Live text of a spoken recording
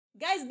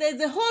Guys, there's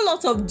a whole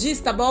lot of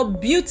gist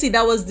about Beauty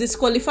that was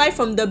disqualified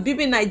from the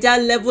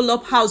BBNaija Level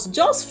Up House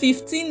just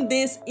 15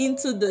 days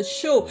into the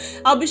show.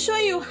 I'll be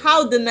showing you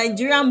how the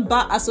Nigerian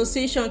Bar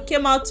Association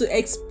came out to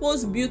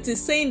expose Beauty,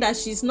 saying that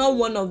she's not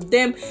one of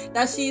them,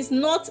 that she is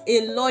not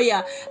a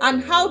lawyer,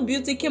 and how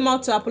Beauty came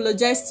out to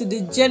apologize to the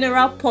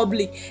general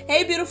public.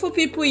 Hey beautiful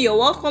people, you're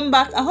welcome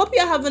back. I hope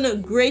you're having a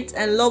great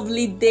and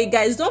lovely day.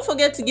 Guys, don't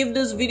forget to give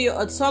this video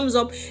a thumbs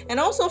up, and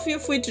also feel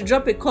free to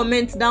drop a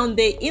comment down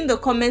there in the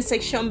comment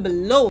section below.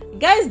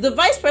 Guys, the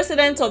vice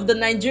president of the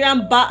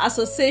Nigerian Bar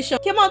Association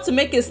came out to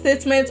make a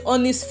statement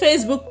on his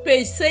Facebook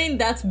page saying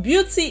that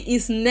Beauty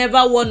is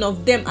never one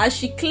of them, as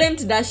she claimed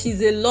that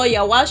she's a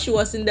lawyer while she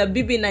was in the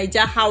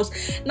BBNaija house.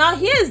 Now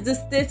here's the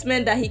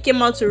statement that he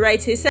came out to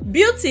write. He said,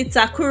 Beauty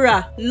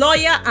Takura,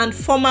 lawyer and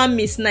former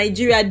Miss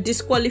Nigeria,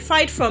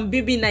 disqualified from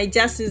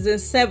BBNaija season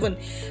 7.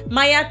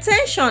 My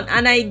attention,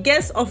 and I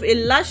guess of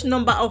a large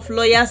number of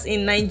lawyers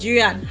in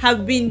Nigeria,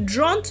 have been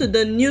drawn to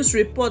the news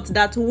report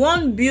that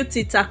one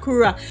Beauty Takura,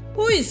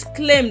 who is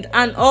claimed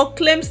and or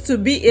claims to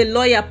be a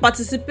lawyer,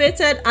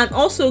 participated and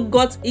also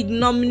got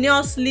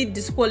ignominiously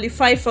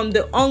disqualified from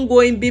the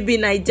ongoing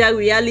BBNaija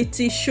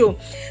reality show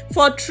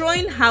for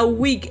throwing her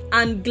wig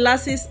and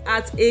glasses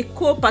at a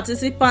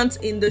co-participant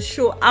in the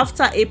show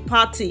after a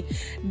party.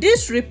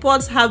 These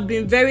reports have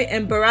been very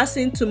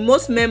embarrassing to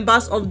most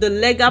members of the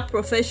legal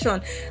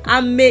profession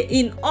and may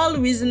in all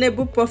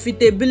reasonable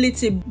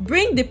profitability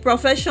bring the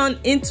profession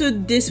into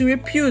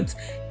disrepute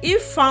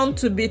if found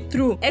to be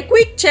true. A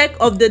quick check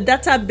of the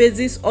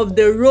databases of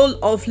the role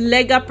of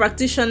legal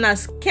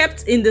practitioners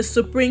kept in the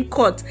Supreme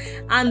Court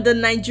and the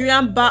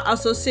Nigerian Bar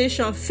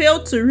Association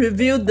failed to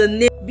reveal the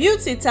name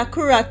Beauty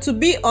Takura to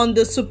be on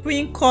the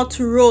Supreme Court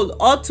roll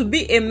or to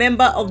be a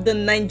member of the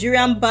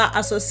Nigerian Bar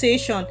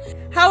Association.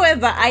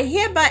 However, I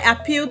hereby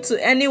appeal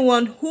to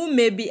anyone who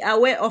may be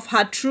aware of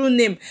her true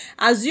name,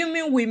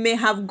 assuming we may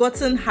have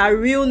gotten her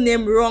real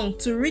name wrong,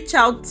 to reach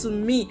out to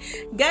me.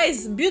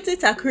 Guys, Beauty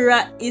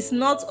Takura is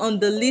not on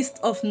the list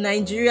of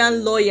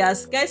Nigerian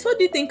lawyers. Guys, what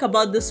do you think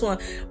about this one?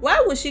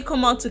 Why would she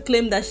come out to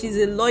claim that she's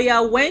a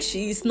lawyer when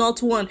she is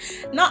not one?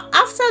 Now,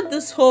 after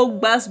this whole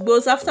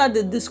gbas, after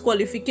the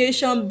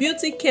disqualification,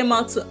 Beauty came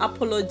out to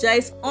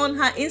apologize on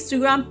her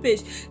Instagram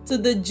page to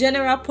the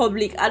general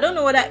public. I don't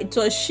know whether it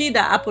was she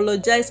that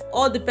apologized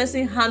or the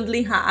person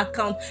handling her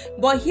account,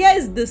 but here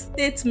is the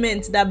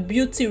statement that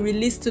Beauty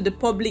released to the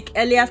public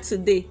earlier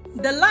today.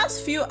 The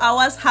last few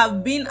hours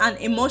have been an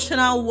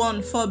emotional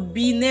one for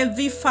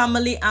BBNaija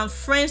family and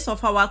friends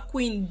of our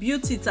queen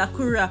Beauty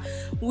Takura.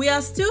 We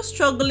are still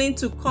struggling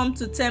to come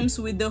to terms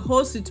with the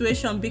whole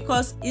situation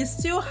because it's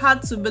still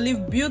hard to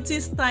believe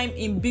Beauty's time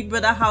in Big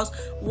Brother house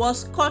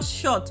was cut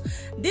short.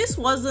 This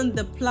wasn't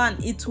the plan,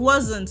 it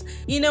wasn't.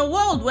 In a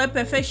world where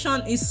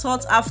perfection is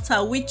sought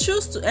after, we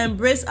choose to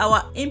embrace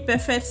our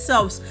imperfect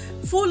selves,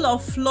 full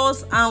of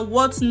flaws and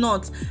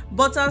whatnot.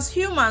 But as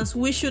humans,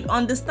 we should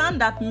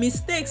understand that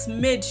mistakes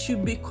made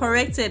should be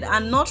corrected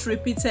and not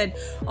repeated,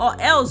 or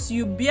else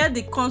you bear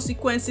the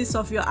consequences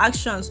of your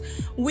actions.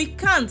 We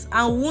can't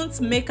and won't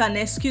make an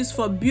excuse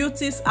for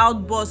Beauty's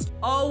outburst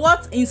or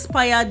what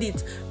inspired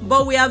it,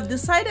 but we have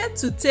decided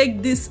to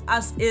take this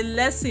as a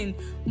lesson,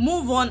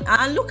 move on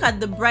and look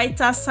at the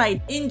brighter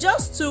side. In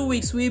just 2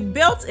 weeks, we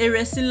built a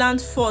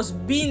resilient force,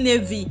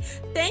 BBNaija.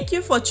 Thank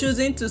you for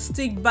choosing to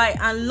stick by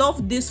and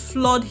love this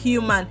flawed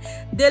human.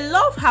 The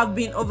love have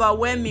been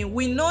overwhelming.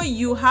 We know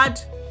you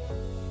had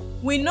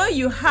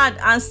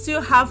and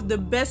still have the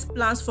best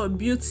plans for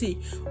Beauty.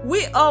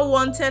 We all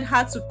wanted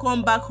her to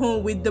come back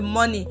home with the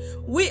money.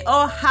 We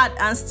all had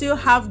and still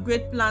have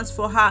great plans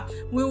for her.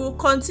 We will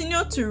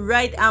continue to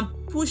ride and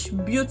push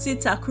Beauty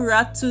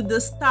Takura to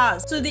the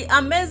stars. To the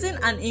amazing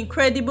and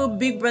incredible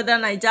Big Brother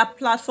Naija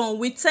platform,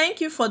 we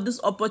thank you for this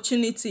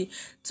opportunity.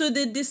 To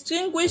the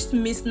distinguished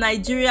Miss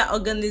Nigeria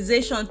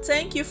organization,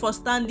 thank you for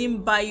standing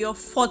by your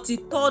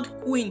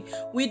 43rd queen.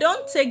 We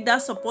don't take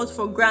that support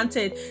for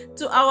granted.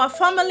 To our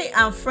family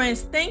and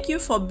friends, thank you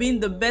for being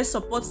the best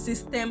support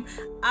system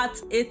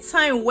at a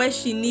time where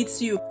she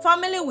needs you.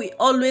 Family will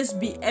always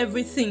be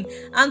everything.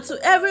 And to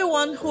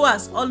everyone who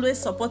has always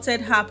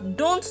supported her,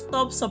 don't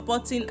stop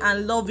supporting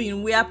and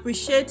loving. We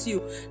appreciate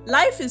you.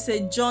 Life is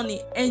a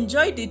journey.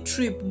 Enjoy the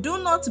trip.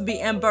 Do not be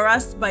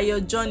embarrassed by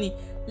your journey.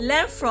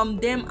 Learn from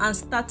them and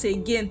start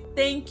again.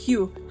 Thank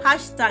you.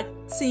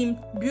 #Team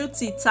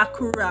Beauty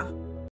Takura.